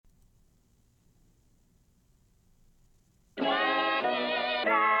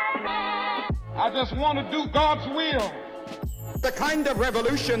I just want to do God's will. The kind of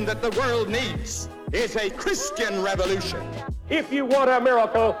revolution that the world needs is a Christian revolution. If you want a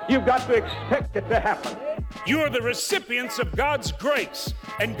miracle, you've got to expect it to happen. You are the recipients of God's grace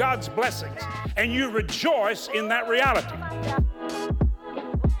and God's blessings, and you rejoice in that reality.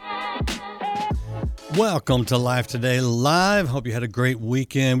 Welcome to Life Today Live. Hope you had a great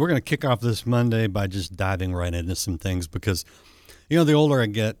weekend. We're going to kick off this Monday by just diving right into some things because, you know, the older I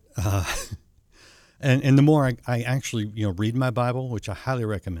get, and the more I actually, read my Bible, which I highly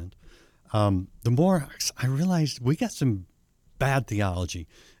recommend, the more I realized we got some bad theology.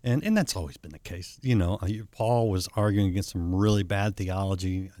 And that's always been the case. Paul was arguing against some really bad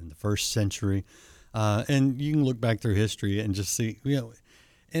theology in the first century. And you can look back through history and just see,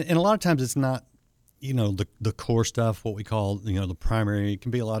 and a lot of times it's not, the core stuff, what we call, the primary. It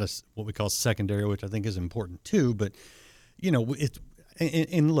can be a lot of what we call secondary, which I think is important too. But,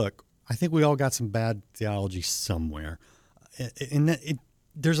 and look, I think we all got some bad theology somewhere. And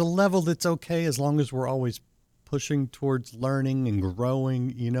there's a level that's okay as long as we're always pushing towards learning and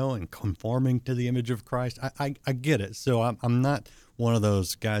growing, and conforming to the image of Christ. I get it. So I'm not one of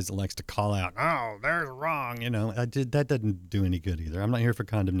those guys that likes to call out, oh, they're wrong. That doesn't do any good either. I'm not here for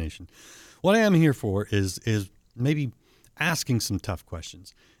condemnation. What I am here for is maybe asking some tough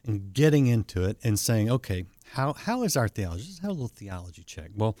questions and getting into it and saying, okay, how is our theology? Just have a little theology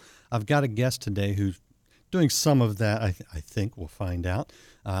check. Well, I've got a guest today who's doing some of that, I think. We'll find out.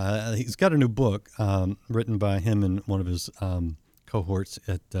 He's got a new book written by him and one of his cohorts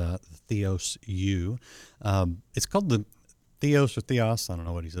at Theos U. It's called the Theos or Theos, I don't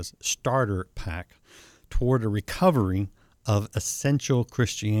know what he says, Starter Pack Toward a Recovery of Essential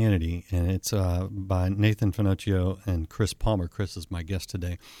Christianity. And it's by Nathan Finocchio and Chris Palmer. Chris is my guest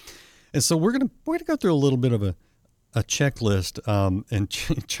today. And so we're gonna go through a little bit of a checklist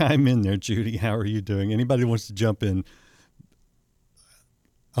and chime in there, Judy. How are you doing? Anybody wants to jump in?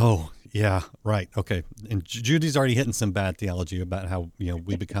 Oh, yeah, right. Okay. And Judy's already hitting some bad theology about how,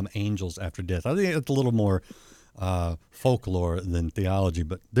 we become angels after death. I think it's a little more folklore than theology,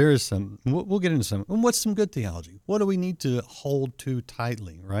 but there is some, we'll get into some. And what's some good theology? What do we need to hold to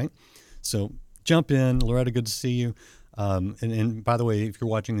tightly, right? So jump in. Loretta, good to see you. And by the way, if you're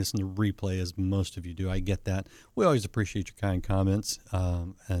watching this in the replay, as most of you do, I get that. We always appreciate your kind comments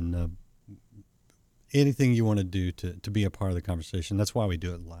and anything you want to do to be a part of the conversation. That's why we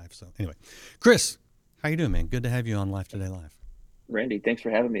do it live. So anyway, Chris, how you doing, man? Good to have you on Life Today Live. Randy, thanks for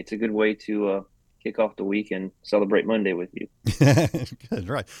having me. It's a good way to kick off the week and celebrate Monday with you. Good,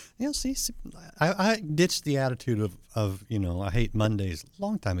 right. See, I ditched the attitude of I hate Mondays a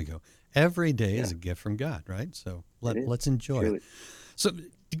long time ago. Every day is a gift from God, right? So let's enjoy it. So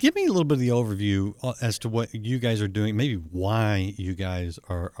give me a little bit of the overview as to what you guys are doing, maybe why you guys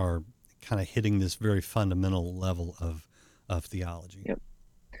are kind of hitting this very fundamental level of theology. Yep.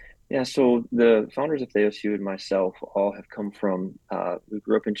 Yeah, so the founders of Theos U and myself all have come from, we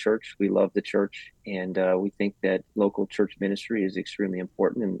grew up in church, we love the church, and we think that local church ministry is extremely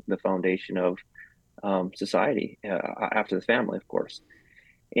important and the foundation of society, after the family, of course.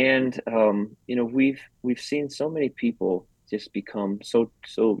 And, we've seen so many people just become so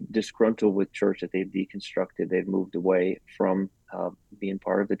disgruntled with church that they've deconstructed, they've moved away from being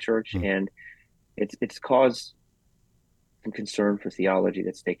part of the church. And it's caused some concern for theology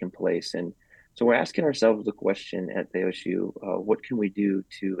that's taken place. And so we're asking ourselves the question at Theos U, what can we do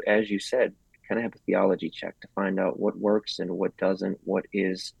to, as you said, kind of have a theology check to find out what works and what doesn't, what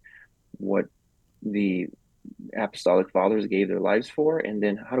the apostolic fathers gave their lives for, and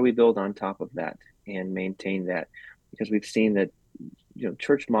then how do we build on top of that and maintain that? Because we've seen that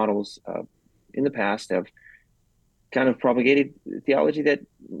church models in the past have kind of propagated theology that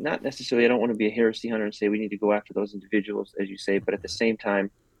not necessarily, I don't want to be a heresy hunter and say we need to go after those individuals, as you say, but at the same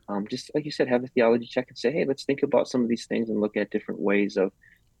time, just like you said, have a theology check and say, hey, let's think about some of these things and look at different ways of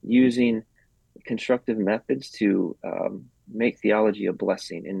using constructive methods to make theology a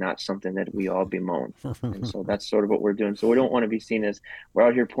blessing and not something that we all bemoan. And so that's sort of what we're doing. So we don't want to be seen as we're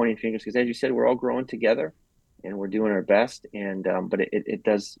out here pointing fingers, because as you said, we're all growing together and we're doing our best. And but it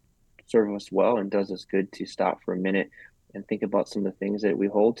does serve us well and does us good to stop for a minute and think about some of the things that we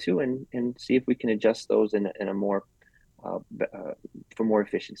hold to and see if we can adjust those in a more for more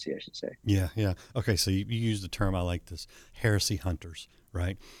efficiency, I should say. Yeah. Okay, so you use the term, I like this, heresy hunters,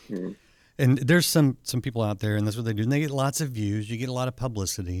 right? Mm-hmm. And there's some people out there, and that's what they do. And they get lots of views. You get a lot of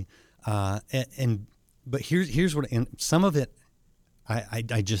publicity. But here's what, and some of it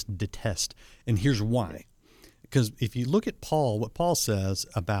I just detest. And here's why. Because if you look at Paul, what Paul says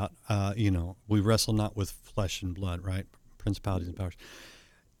about, we wrestle not with flesh and blood, right? Principalities and powers.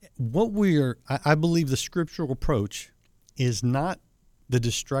 I believe the scriptural approach is not the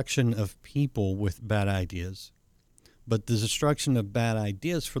destruction of people with bad ideas, but the destruction of bad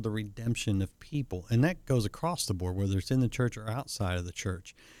ideas for the redemption of people. And that goes across the board, whether it's in the church or outside of the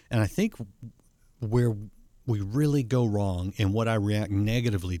church. And I think where we really go wrong and what I react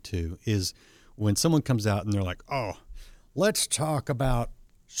negatively to is when someone comes out and they're like, oh, let's talk about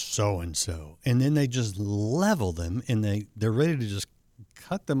so-and-so. And then they just level them and they're ready to just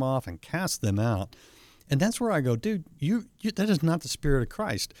cut them off and cast them out. And that's where I go, dude, you that is not the Spirit of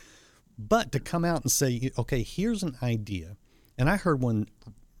Christ. But to come out and say, okay, here's an idea. And I heard one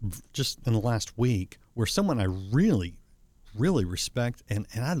just in the last week where someone I really, really respect. And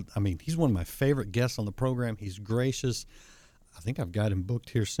I mean, he's one of my favorite guests on the program. He's gracious. I think I've got him booked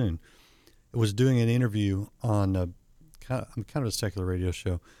here soon. It was doing an interview on kind of a secular radio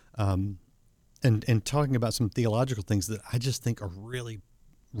show, and talking about some theological things that I just think are really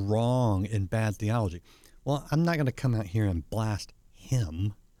wrong and bad theology. Well, I'm not going to come out here and blast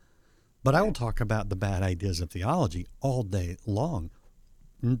him, but I will talk about the bad ideas of theology all day long.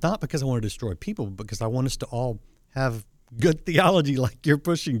 Not because I want to destroy people, but because I want us to all have good theology like you're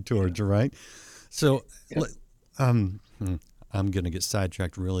pushing towards, right? So, I'm going to get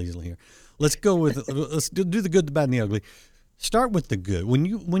sidetracked real easily here. Let's go with let's do the good, the bad, and the ugly. Start with the good. When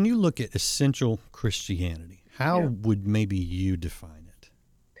you look at essential Christianity, how would maybe you define it?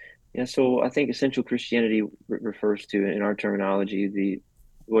 Yeah, so I think essential Christianity refers to, in our terminology,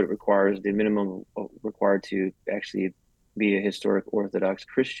 what it requires, the minimum required to actually be a historic Orthodox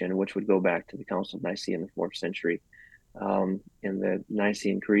Christian, which would go back to the Council of Nicaea in the 4th century. And the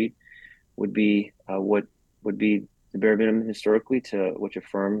Nicene Creed would be what would be the bare minimum historically, to which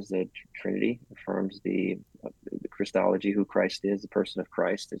affirms the Trinity, affirms the Christology, who Christ is, the person of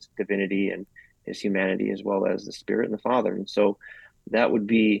Christ, his divinity and his humanity, as well as the Spirit and the Father. And so that would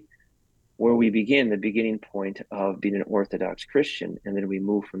be where we begin, the beginning point of being an Orthodox Christian, and then we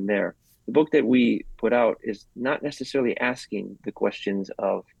move from there. The book that we put out is not necessarily asking the questions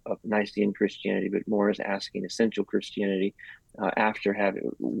of Nicene Christianity, but more is asking essential Christianity. After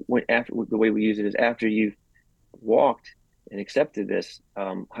the way we use it is after you've walked and accepted this,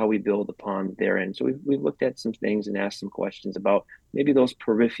 how we build upon therein. So we've looked at some things and asked some questions about maybe those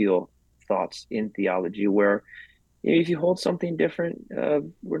peripheral thoughts in theology where, if you hold something different,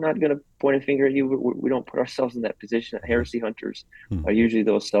 we're not going to point a finger at you. We don't put ourselves in that position. Heresy hunters are usually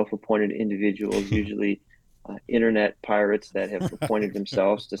those self-appointed individuals, usually internet pirates that have appointed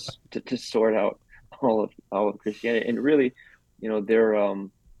themselves to sort out all of Christianity. And really, their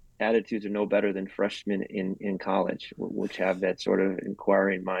attitudes are no better than freshmen in college, which have that sort of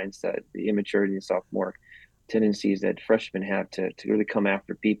inquiring mindset, the immaturity and sophomoric tendencies that freshmen have to really come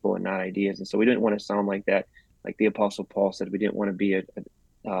after people and not ideas. And so we didn't want to sound like that. Like the Apostle Paul said, we didn't want to be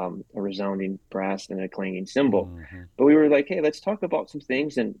a resounding brass and a clanging cymbal. Mm-hmm. But we were like, hey, let's talk about some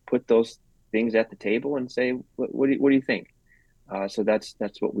things and put those things at the table and say, what do you think? So that's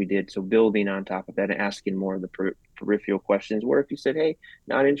what we did. So building on top of that and asking more of the peripheral questions, where if you said, hey,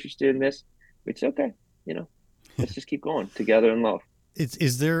 not interested in this, we'd say, okay, let's just keep going together in love.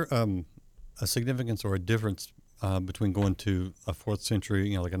 Is there a significance or a difference between going to a 4th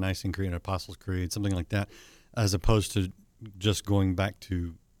century, like a Nicene Creed, an Apostles' Creed, something like that, as opposed to just going back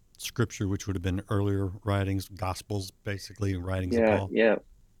to Scripture, which would have been earlier writings, Gospels, basically, writings of Paul?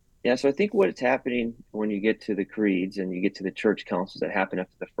 Yeah, so I think what's happening when you get to the creeds and you get to the church councils that happen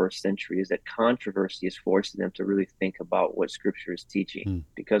after the 1st century is that controversy is forcing them to really think about what Scripture is teaching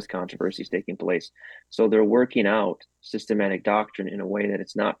because controversy is taking place. So they're working out systematic doctrine in a way that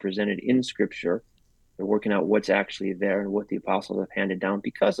it's not presented in Scripture. They're working out what's actually there and what the apostles have handed down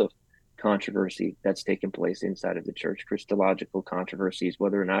because of controversy that's taken place inside of the church, Christological controversies,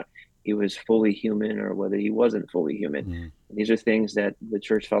 whether or not he was fully human or whether he wasn't fully human. These are things that the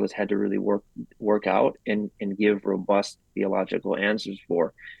church fathers had to really work out and give robust theological answers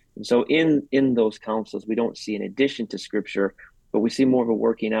for. And so in those councils, we don't see an addition to Scripture, but we see more of a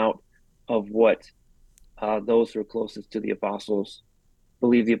working out of what those who are closest to the apostles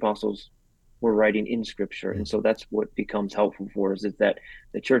believe the apostles were writing in Scripture. And so that's what becomes helpful for us, is that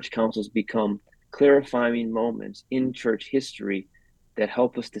the church councils become clarifying moments in church history that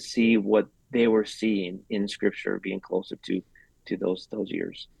help us to see what they were seeing in Scripture, being closer to those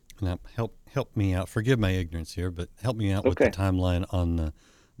years. Now, help me out. Forgive my ignorance here, but help me out with the timeline on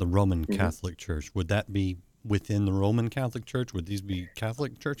the Roman Catholic Church. Would that be within the Roman Catholic Church? Would these be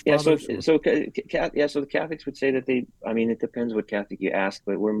Catholic Church fathers? So the Catholics would say that it depends what Catholic you ask,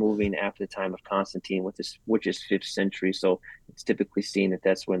 but we're moving after the time of Constantine, which is 5th century. So it's typically seen that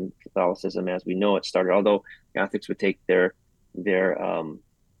that's when Catholicism, as we know it, started. Although Catholics would take their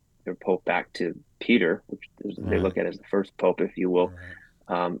their pope back to Peter, which they look at as the first pope, if you will,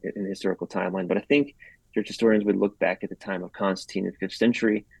 in the historical timeline. But I think church historians would look back at the time of Constantine in the 5th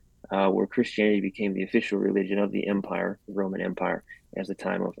century, where Christianity became the official religion of the empire, the Roman Empire, as the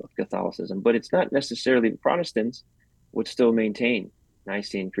time of Catholicism. But it's not necessarily the Protestants would still maintain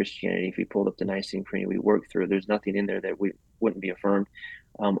Nicene Christianity. If we pulled up the Nicene Creed, we worked through, there's nothing in there that we wouldn't be affirmed.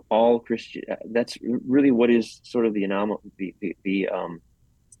 All Christian, that's really what is sort of the anomaly, the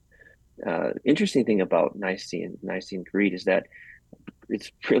interesting thing about Nicene Creed is that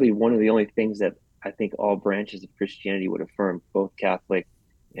it's really one of the only things that I think all branches of Christianity would affirm, both Catholic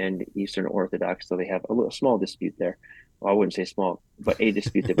and Eastern Orthodox. So they have a little small dispute there. Well, I wouldn't say small, but a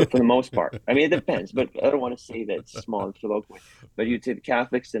dispute there. But for the most part, I mean, it depends. But I don't want to say that it's small locally. But you'd say the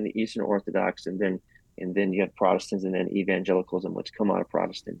Catholics and the Eastern Orthodox, and then you have Protestants, and then evangelicalism, which come out of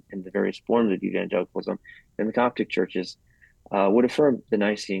Protestant, and the various forms of evangelicalism. And the Coptic churches would affirm the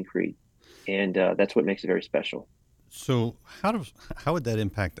Nicene Creed, and that's what makes it very special. So how would that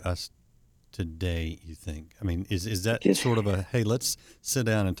impact us today, you think? I mean, is that sort of a, hey, let's sit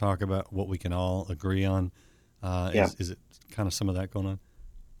down and talk about what we can all agree on? Is it kind of some of that going on?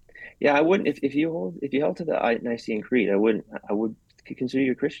 Yeah, I wouldn't. If you held to the Nicene Creed, I would consider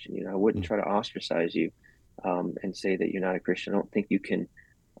you a Christian. You know, I wouldn't try to ostracize you and say that you're not a Christian. I don't think you can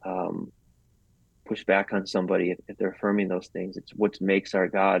push back on somebody if they're affirming those things. It's what makes our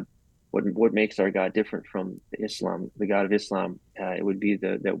God. What makes our God different from Islam, the God of Islam? It would be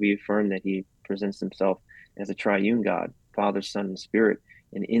that we affirm that He presents Himself as a triune God, Father, Son, and Spirit.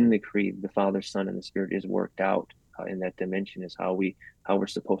 And in the Creed, the Father, Son, and the Spirit is worked out in that dimension. Is how we're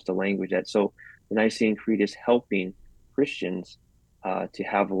supposed to language that. So the Nicene Creed is helping Christians to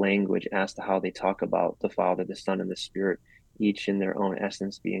have language as to how they talk about the Father, the Son, and the Spirit, each in their own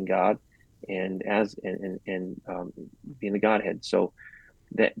essence being God, and being the Godhead. So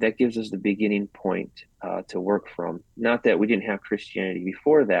that gives us the beginning point to work from. Not that we didn't have Christianity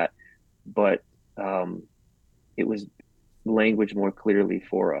before that, but it was language more clearly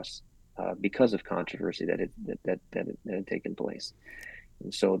for us because of controversy that had taken place.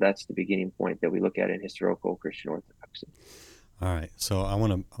 And so that's the beginning point that we look at in historical Christian Orthodoxy. All right, so I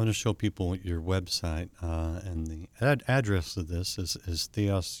want to show people your website, and the address of this is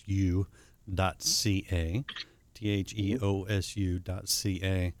theosu.ca,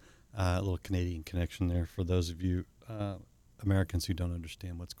 theosu.ca. A little Canadian connection there for those of you Americans who don't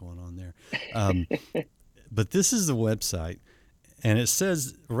understand what's going on there. But this is the website, and it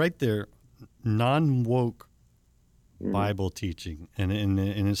says right there, non-woke Bible teaching, and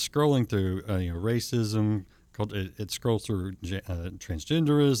it's scrolling through racism. It scrolls through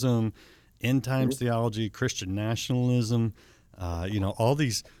transgenderism, end times theology, Christian nationalism, all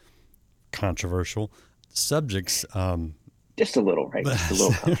these controversial subjects. Just a little, right? Just a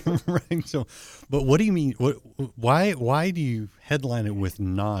little. Right. So, but what do you mean? Why do you headline it with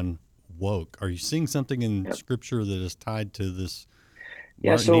non-woke? Are you seeing something in Scripture that is tied to this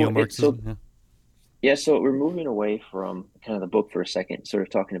neo-Marxism? So we're moving away from kind of the book for a second, sort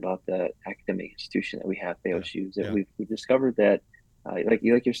of talking about the academic institution that we have, Theos. We've discovered that, like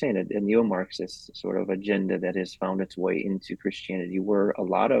you're saying, a neo-Marxist sort of agenda that has found its way into Christianity, where a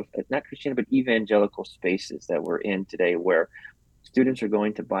lot of, not Christianity, but evangelical spaces that we're in today, where students are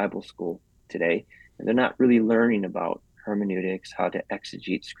going to Bible school today, and they're not really learning about hermeneutics, how to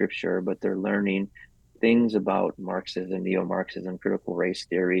exegete Scripture, but they're learning things about Marxism, neo-Marxism, critical race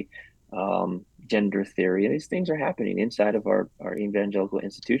theory, gender theory, and these things are happening inside of our evangelical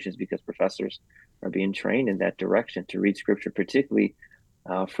institutions because professors are being trained in that direction to read Scripture, particularly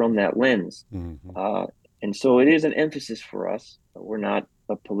from that lens. And so it is an emphasis for us. We're not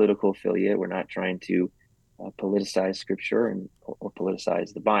a political affiliate. We're not trying to politicize Scripture or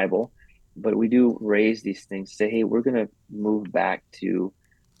politicize the Bible, but we do raise these things, say, hey, we're going to move back to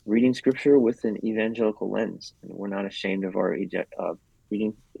reading Scripture with an evangelical lens, and we're not ashamed of our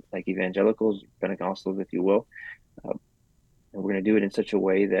reading like evangelicals, Pentecostals, if you will. And we're going to do it in such a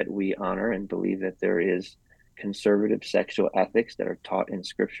way that we honor and believe that there is conservative sexual ethics that are taught in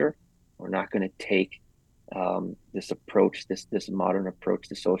Scripture. We're not going to take this approach, this modern approach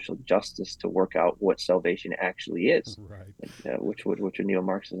to social justice to work out what salvation actually is, right? Which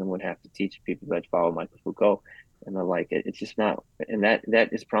neo-Marxism would have to teach people that follow Michael Foucault and the like. It's just not, and that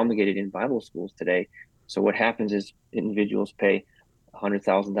is promulgated in Bible schools today. So what happens is individuals pay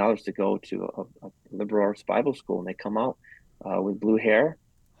 $100,000 to go to a liberal arts Bible school, and they come out with blue hair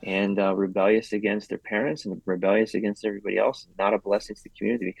and rebellious against their parents and rebellious against everybody else. Not a blessing to the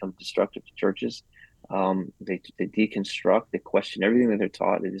community. They become destructive to churches. They deconstruct. They question everything that they're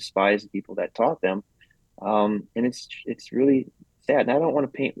taught. They despise the people that taught them. And it's really sad. And I don't want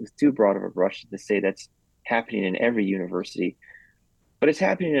to paint with too broad of a brush to say that's happening in every university, but it's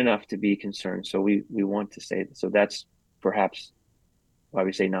happening enough to be concerned. So we want to say, so that's perhaps why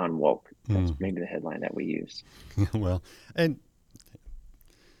we say non-woke. That's maybe the headline that we use. Well, and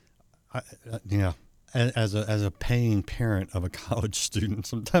yeah, as a paying parent of a college student,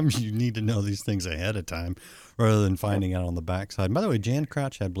 sometimes you need to know these things ahead of time rather than finding out on the backside. By the way, Jan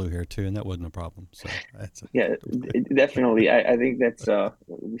Crouch had blue hair too, and that wasn't a problem. So yeah, definitely. I think that's there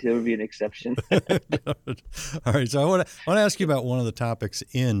would be an exception. All right, so I want to ask you about one of the topics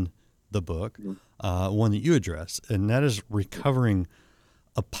in the book, one that you address, and that is recovering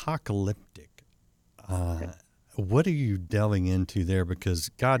apocalyptic. What are you delving into there? Because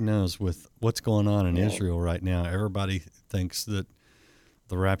God knows with what's going on in Israel right now, everybody thinks that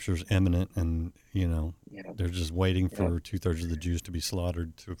the rapture is imminent, and they're just waiting for 2/3 of the Jews to be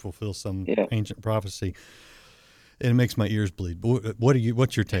slaughtered to fulfill some ancient prophecy. And it makes my ears bleed. But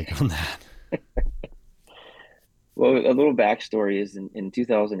what's your take on that? Well, a little backstory is in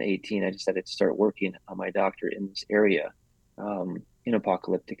 2018, I decided to start working on my doctorate in this area, in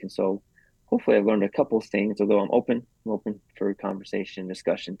apocalyptic, and so hopefully I've learned a couple of things. Although I'm open for conversation,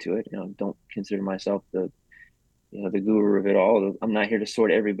 discussion to it. Don't consider myself the guru of it all. I'm not here to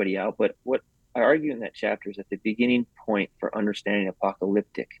sort everybody out. But what I argue in that chapter is that the beginning point for understanding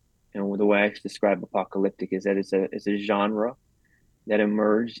apocalyptic, and the way I describe apocalyptic is that it's a genre that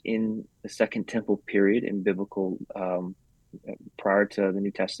emerged in the Second Temple period in biblical, prior to the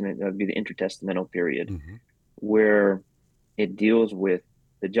New Testament. That would be the intertestamental period, where it deals with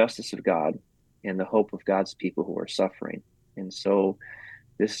the justice of God and the hope of God's people who are suffering. And so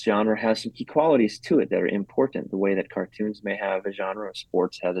this genre has some key qualities to it that are important. The way that cartoons may have a genre, or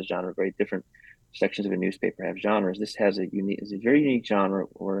sports has a genre, very different sections of a newspaper have genres. This is a very unique genre,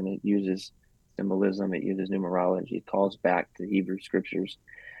 and it uses symbolism, it uses numerology, it calls back to the Hebrew scriptures,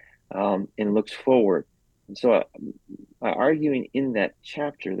 and looks forward. And so I'm arguing in that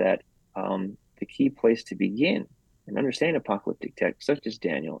chapter that the key place to begin and understand apocalyptic texts such as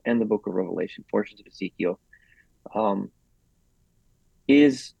Daniel and the book of Revelation, portions of Ezekiel,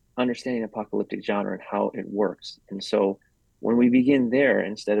 is understanding apocalyptic genre and how it works. And so when we begin there,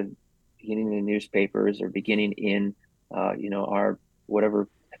 instead of beginning in newspapers or beginning in our whatever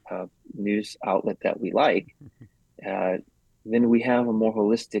news outlet that we like, then we have a more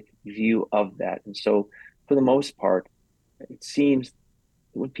holistic view of that. And so for the most part, it seems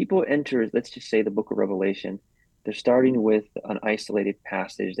when people enter, let's just say, the book of Revelation, they're starting with an isolated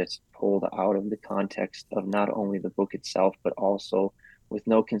passage that's pulled out of the context of not only the book itself, but also with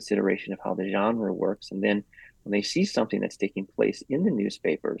no consideration of how the genre works. And then when they see something that's taking place in the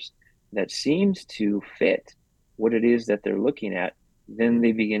newspapers that seems to fit what it is that they're looking at, then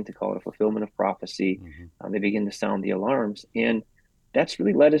they begin to call it a fulfillment of prophecy. They begin to sound the alarms. And that's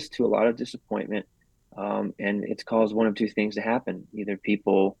really led us to a lot of disappointment. And it's caused one of two things to happen. Either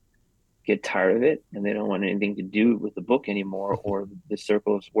people get tired of it and they don't want anything to do with the book anymore, or the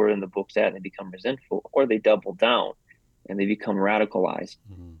circles where in the book's at and they become resentful, or they double down and they become radicalized.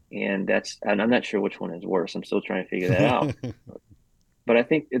 And I'm not sure which one is worse. I'm still trying to figure that out. But I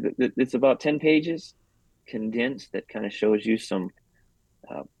think it's about 10 pages condensed that kind of shows you some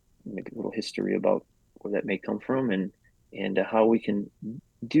maybe a little history about where that may come from, and how we can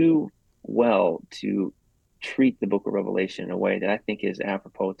do well to treat the book of Revelation in a way that I think is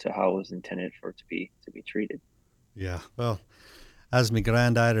apropos to how it was intended for it to be treated. Yeah, well, as my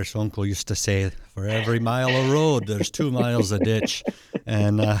grand-Irish uncle used to say, for every mile of road, there's 2 miles of ditch.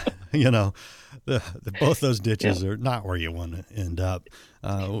 And, both those ditches are not where you want to end up.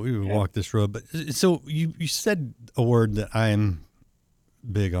 We would walk this road. But so you said a word that I'm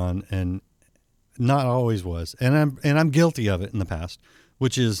big on and not always was, and I'm guilty of it in the past,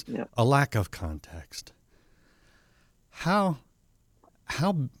 which is a lack of context. How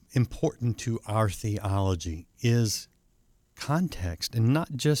important to our theology is context, and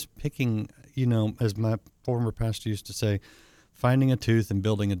not just picking, as my former pastor used to say, finding a tooth and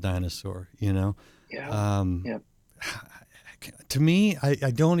building a dinosaur, To me,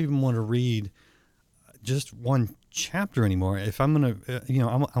 I don't even want to read just one chapter anymore. If I'm going to,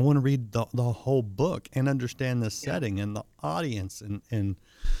 I want to read the whole book and understand the setting and the audience and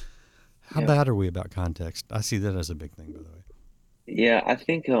how bad are we about context? I see that as a big thing, by the way. Yeah, I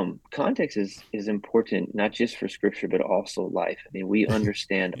think context is important, not just for scripture, but also life. I mean, we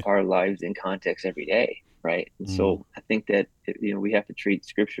understand our lives in context every day, right? And so I think that, we have to treat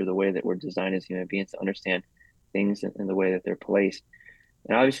scripture the way that we're designed as human beings to understand things in the way that they're placed.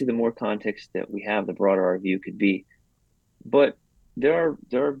 And obviously, the more context that we have, the broader our view could be. But there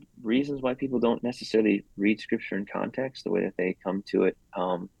are reasons why people don't necessarily read scripture in context the way that they come to it.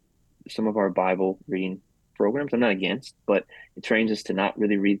 Some of our Bible reading programs, I'm not against, but it trains us to not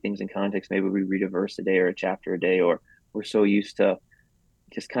really read things in context. Maybe we read a verse a day or a chapter a day, or we're so used to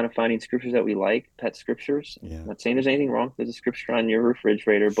just kind of finding scriptures that we like, pet scriptures. Yeah. I'm not saying there's anything wrong if there's a scripture on your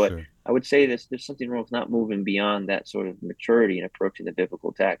refrigerator, but Sure. I would say there's something wrong with not moving beyond that sort of maturity and approaching the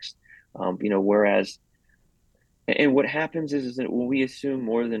biblical text. Whereas, and what happens is that when we assume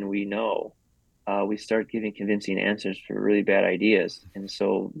more than we know, we start giving convincing answers for really bad ideas. And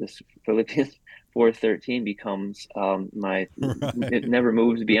so this Philippians 4:13 becomes it Right. never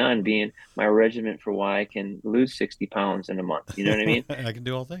moves beyond being my regimen for why I can lose 60 pounds in a month. You know what I mean? I can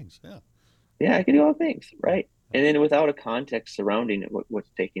do all things. Yeah. Yeah, I can do all things, right? And then without a context surrounding it, what's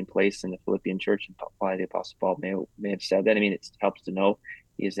taking place in the Philippian church, and why the Apostle Paul may have said that. I mean, it helps to know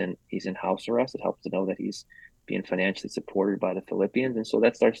he's in house arrest. It helps to know that he's being financially supported by the Philippians, and so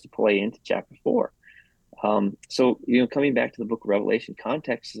that starts to play into chapter 4. So coming back to the Book of Revelation,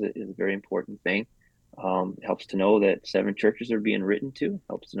 context is a very important thing. It helps to know that 7 churches are being written to. It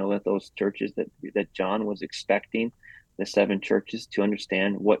helps to know that those churches that John was expecting the 7 churches to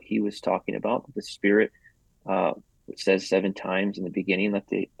understand what he was talking about. The Spirit, it says 7 times in the beginning, let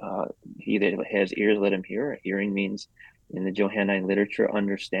he that has ears, let him hear. Hearing means in the Johannine literature,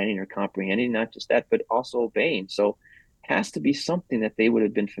 understanding or comprehending, not just that, but also obeying. So it has to be something that they would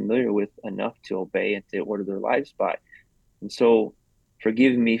have been familiar with enough to obey and to order their lives by. And so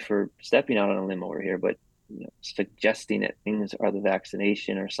forgive me for stepping out on a limb over here, but suggesting that things are the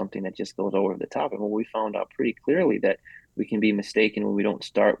vaccination or something that just goes over the top. And we found out pretty clearly that we can be mistaken when we don't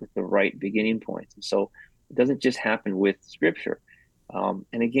start with the right beginning points. And so it doesn't just happen with scripture.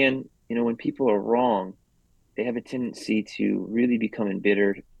 And again, when people are wrong, they have a tendency to really become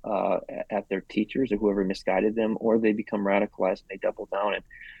embittered at their teachers or whoever misguided them, or they become radicalized and they double down.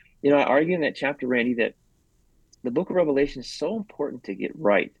 And, I argue in that chapter, Randy, that the book of Revelation is so important to get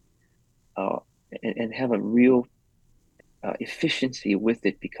right and have a real efficiency with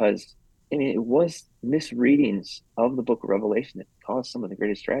it, because it was misreadings of the book of Revelation that caused some of the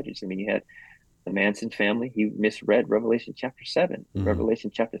greatest tragedies. You had the Manson family. He misread Revelation chapter 7. Mm-hmm.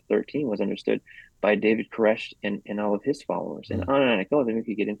 Revelation chapter 13 was understood by David Koresh and all of his followers. Mm-hmm. And on and on it goes. And we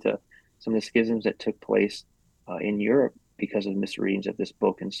could get into some of the schisms that took place in Europe because of misreadings of this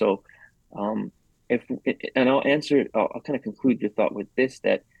book. And so I'll kind of conclude your thought with this,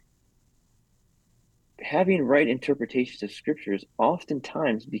 that having right interpretations of scriptures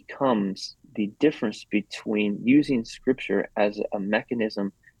oftentimes becomes the difference between using scripture as a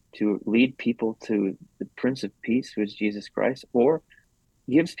mechanism to lead people to the Prince of Peace, who is Jesus Christ, or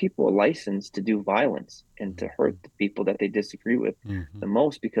gives people a license to do violence and to hurt the people that they disagree with the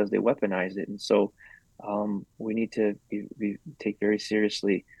most, because they weaponize it. And so we need to take very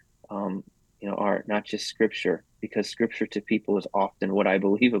seriously our, not just scripture, because scripture to people is often what I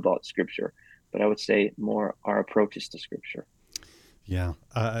believe about scripture, but I would say more our approaches to scripture. Yeah,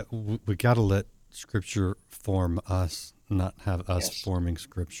 we got to let scripture form us, not have us forming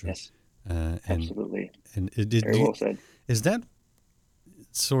scripture. Yes, absolutely. And very well said. Is that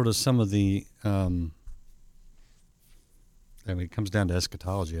sort of some of the? It comes down to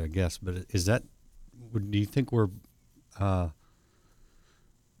eschatology, I guess. But is that? Do you think we're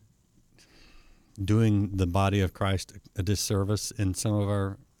doing the body of Christ a disservice in some of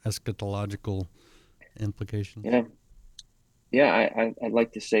our eschatological implications? Yeah, I'd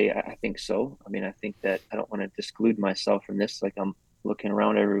like to say I think so. I think that I don't want to exclude myself from this. Like, I'm looking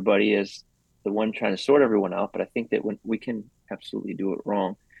around at everybody as the one trying to sort everyone out, but I think that when we can absolutely do it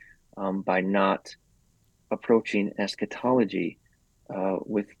wrong by not approaching eschatology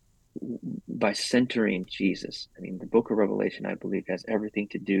by centering Jesus. The book of Revelation, I believe, has everything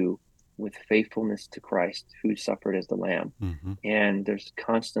to do with faithfulness to Christ, who suffered as the Lamb. Mm-hmm. And there's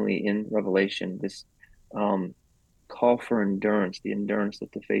constantly in Revelation this call for endurance, the endurance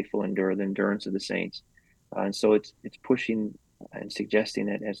that the faithful endure, the endurance of the saints. And so it's pushing and suggesting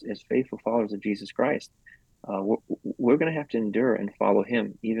that as faithful followers of Jesus Christ, we're going to have to endure and follow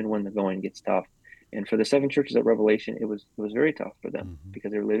him even when the going gets tough. And for the 7 churches at Revelation, it was very tough for them,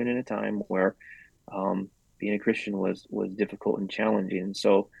 because they were living in a time where being a Christian was difficult and challenging. And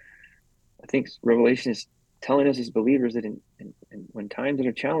so I think Revelation is telling us as believers that in when times that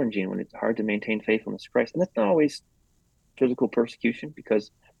are challenging, when it's hard to maintain faithfulness to Christ, and that's not always physical persecution, because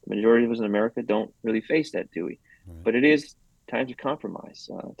the majority of us in America don't really face that, do we? Right. But it is times of compromise,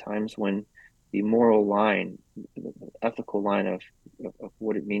 times when the moral line, the ethical line of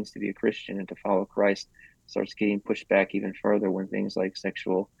what it means to be a Christian and to follow Christ starts getting pushed back even further, when things like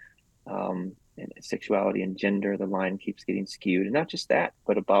sexual and sexuality and gender, the line keeps getting skewed. And not just that,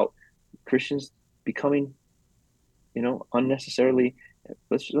 but about Christians becoming, unnecessarily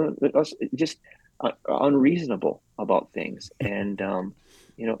just unreasonable about things, and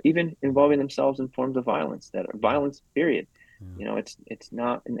even involving themselves in forms of violence that are violence. Period. It's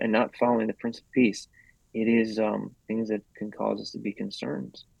not, and not following the Prince of Peace. It is things that can cause us to be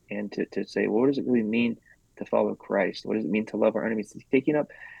concerned and to say, well, what does it really mean to follow Christ? What does it mean to love our enemies? Taking up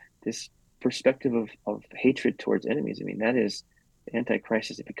this perspective of hatred towards enemies. I mean, that is the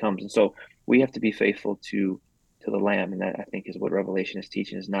Antichrist as it becomes. And so we have to be faithful to the Lamb, and that, I think, is what Revelation is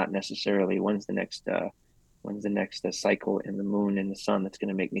teaching. Is not necessarily when's the next cycle in the moon and the sun that's going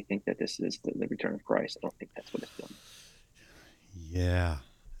to make me think that this is the return of Christ. I don't think that's what it's doing. Yeah,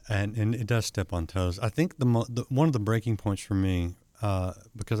 and it does step on toes. I think one of the breaking points for me,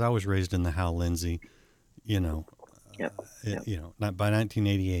 because I was raised in the Hal Lindsey, not by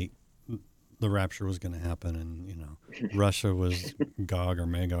 1988. The rapture was going to happen, and Russia was Gog or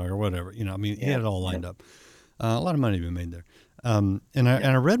Magog or whatever. He had it all lined up. A lot of money to be made there. And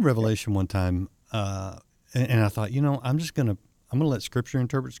I read Revelation one time, and I thought, I'm gonna let Scripture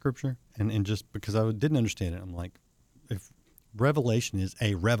interpret Scripture, and just because I didn't understand it, I'm like, if Revelation is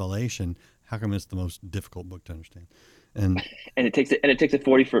a revelation, how come it's the most difficult book to understand? And it takes a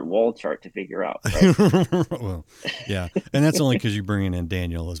 40-foot wall chart to figure out. Right? Well, yeah, and that's only because you're bringing in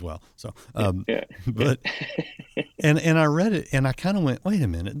Daniel as well. So, but and I read it and I kind of went, wait a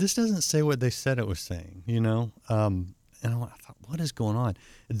minute, this doesn't say what they said it was saying, And I thought, what is going on?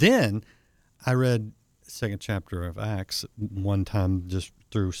 Then I read the second chapter of Acts one time just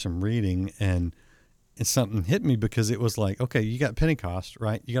through some reading, and something hit me, because it was like, okay, you got Pentecost,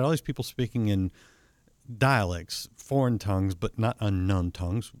 right? You got all these people speaking in dialects, foreign tongues, but not unknown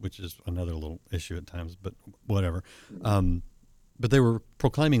tongues, which is another little issue at times, but whatever. But they were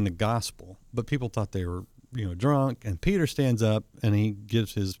proclaiming the gospel, but people thought they were, drunk. And Peter stands up and he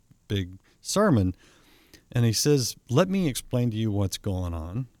gives his big sermon, and he says, "Let me explain to you what's going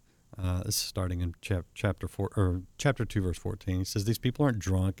on." This is starting in chapter 2, verse 14. He says, "These people aren't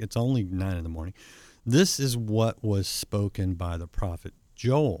drunk. It's only 9 a.m. This is what was spoken by the prophet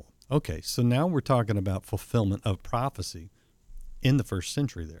Joel." Okay, so now we're talking about fulfillment of prophecy in the first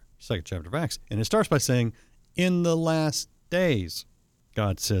century there, second chapter of Acts. And it starts by saying, in the last days,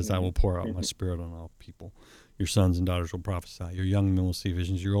 God says, I will pour out my Spirit on all people. Your sons and daughters will prophesy. Your young men will see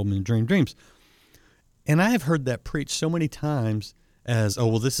visions. Your old men dream dreams. And I have heard that preached so many times as, oh,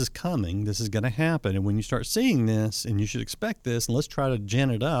 well, this is coming. This is going to happen. And when you start seeing this, and you should expect this, and let's try to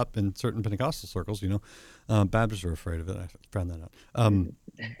gin it up in certain Pentecostal circles, Baptists are afraid of it. I found that out.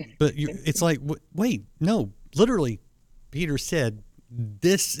 But it's like, wait, no, literally, Peter said,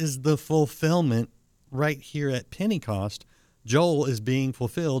 this is the fulfillment right here at Pentecost. Joel is being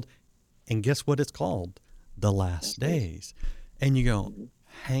fulfilled. And guess what it's called? The last days. And you go,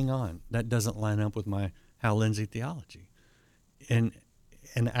 hang on, that doesn't line up with my Hal Lindsey theology. And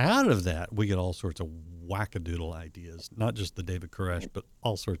out of that, we get all sorts of wackadoodle ideas, not just the David Koresh, but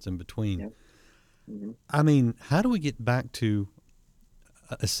all sorts in between. Yep. Mm-hmm. I mean, how do we get back to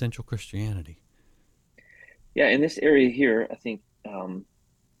essential Christianity? Yeah, in this area here, I think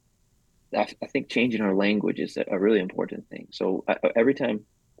changing our language is a really important thing. So every time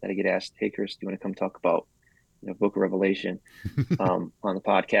that I get asked, "Hey, Chris, do you want to come talk about Book of Revelation on the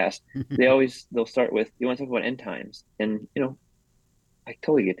podcast?" they'll start with, "You want to talk about end times?" And I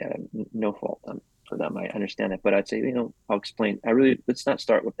totally get that. No fault for them. I understand that, but I'd say I'll explain. Let's not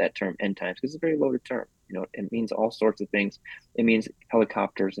start with that term end times, because it's a very loaded term. It means all sorts of things. It means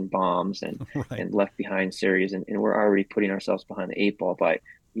helicopters and bombs and right. and left behind series, and we're already putting ourselves behind the 8 ball by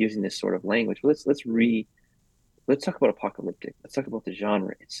using this sort of language. But let's talk about apocalyptic. Let's talk about the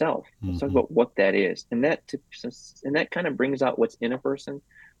genre itself. Let's talk about what that is, and that kind of brings out what's in a person,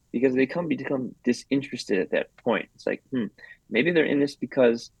 because they become disinterested at that point. It's like, maybe they're in this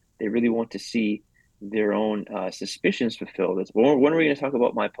because they really want to see their own suspicions fulfilled. It's, well, when are we going to talk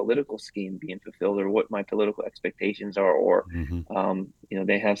about my political scheme being fulfilled, or what my political expectations are, or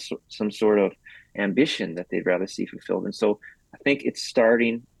they have some sort of ambition that they'd rather see fulfilled. And so I think it's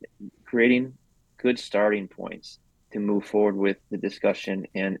creating good starting points to move forward with the discussion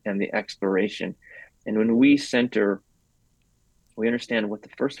and the exploration. And when we understand what the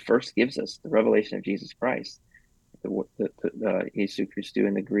first gives us, the revelation of Jesus Christ. The Jesu Christou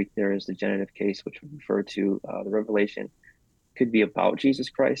in the Greek there is the genitive case, which would refer to the revelation could be about Jesus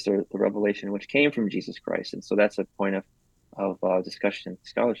Christ, or the revelation which came from Jesus Christ. And so that's a point of discussion and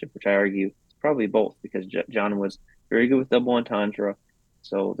scholarship, which I argue is probably both, because John was very good with double entendre.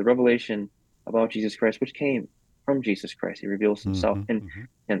 So the revelation about Jesus Christ, which came from Jesus Christ. He reveals himself. And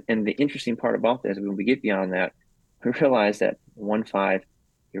the interesting part about this, when we get beyond that, we realize that 1:5,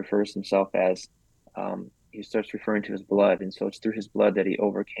 he refers himself as, he starts referring to his blood. And so it's through his blood that he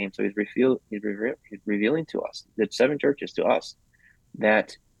overcame. So he's revealing to us, the 7 churches, to us,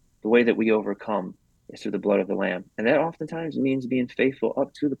 that the way that we overcome is through the blood of the Lamb. And that oftentimes means being faithful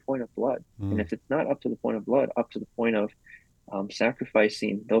up to the point of blood. And if it's not up to the point of blood, up to the point of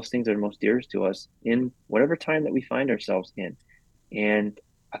sacrificing those things that are most dearest to us in whatever time that we find ourselves in. And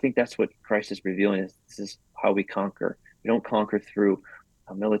I think that's what Christ is revealing, is this is how we conquer. We don't conquer through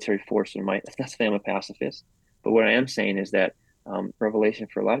a military force or might. That's not saying I'm a pacifist. But what I am saying is that revelation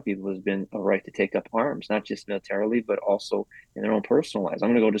for a lot of people has been a right to take up arms, not just militarily, but also in their own personal lives. I'm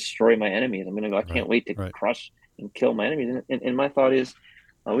going to go destroy my enemies. I'm going to go, I can't wait to crush and kill my enemies. And my thought is,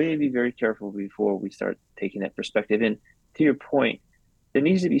 we need to be very careful before we start taking that perspective. And to your point, there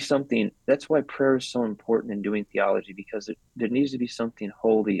needs to be something. That's why prayer is so important in doing theology, because there needs to be something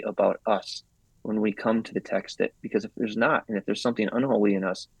holy about us when we come to the text. That, because if there's not, and if there's something unholy in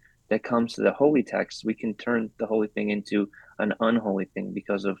us that comes to the holy text, we can turn the holy thing into an unholy thing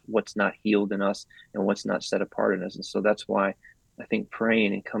because of what's not healed in us and what's not set apart in us. And so that's why I think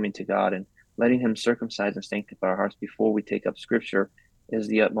praying and coming to God and letting him circumcise and sanctify our hearts before we take up scripture is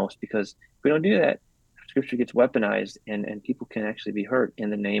the utmost, because if we don't do that, scripture gets weaponized and people can actually be hurt in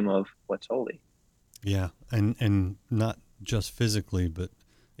the name of what's holy. Yeah. And not just physically, but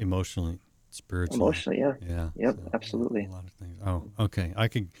emotionally, spiritually. Emotionally, yeah. Yeah. Yep, so absolutely. A lot of things. Oh, okay. I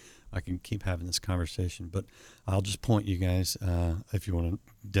can keep having this conversation, but I'll just point you guys, if you want to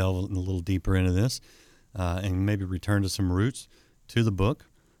delve a little deeper into this, and maybe return to some roots, to the book,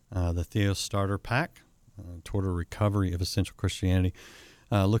 the Theos Starter Pack, toward a recovery of essential Christianity.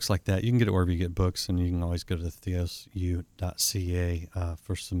 Looks like that. You can get it wherever you get books, and you can always go to theosu.ca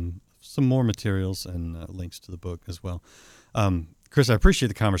for some more materials and links to the book as well. Chris, I appreciate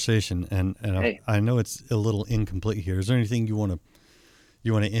the conversation, and hey. I know it's a little incomplete here. Is there anything you want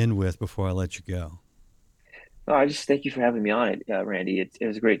to end with before I let you go? No, I just thank you for having me on it, Randy. It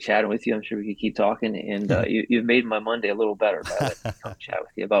was great chatting with you. I'm sure we could keep talking, and you've made my Monday a little better by letting me come chat with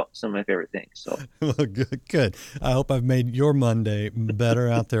you about some of my favorite things. So, well, good. I hope I've made your Monday better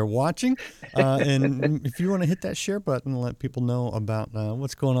out there watching. And if you want to hit that share button and let people know about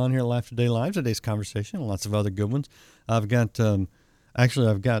what's going on here at Life Today Live, today's conversation, and lots of other good ones. I've got a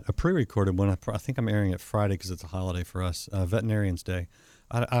pre-recorded one. I think I'm airing it Friday because it's a holiday for us, Veterinarian's Day.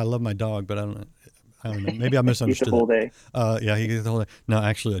 I love my dog, but I don't know. Maybe I misunderstood. The whole day. Yeah, he gets the whole day. No,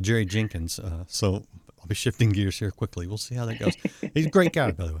 actually, Jerry Jenkins. So I'll be shifting gears here quickly. We'll see how that goes. He's a great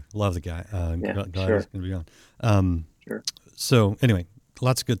guy, by the way. Love the guy. Glad sure. he's going to be on. Sure. So anyway,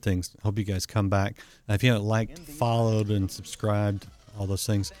 lots of good things. Hope you guys come back. If you haven't liked, followed, and subscribed, all those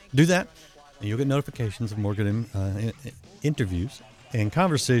things, do that, and you'll get notifications of more good interviews and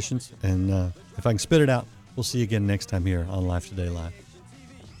conversations. And if I can spit it out, we'll see you again next time here on Life Today Live.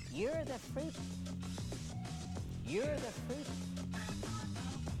 You're the fruit. You're the fruit.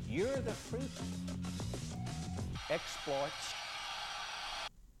 You're the fruit. Exploits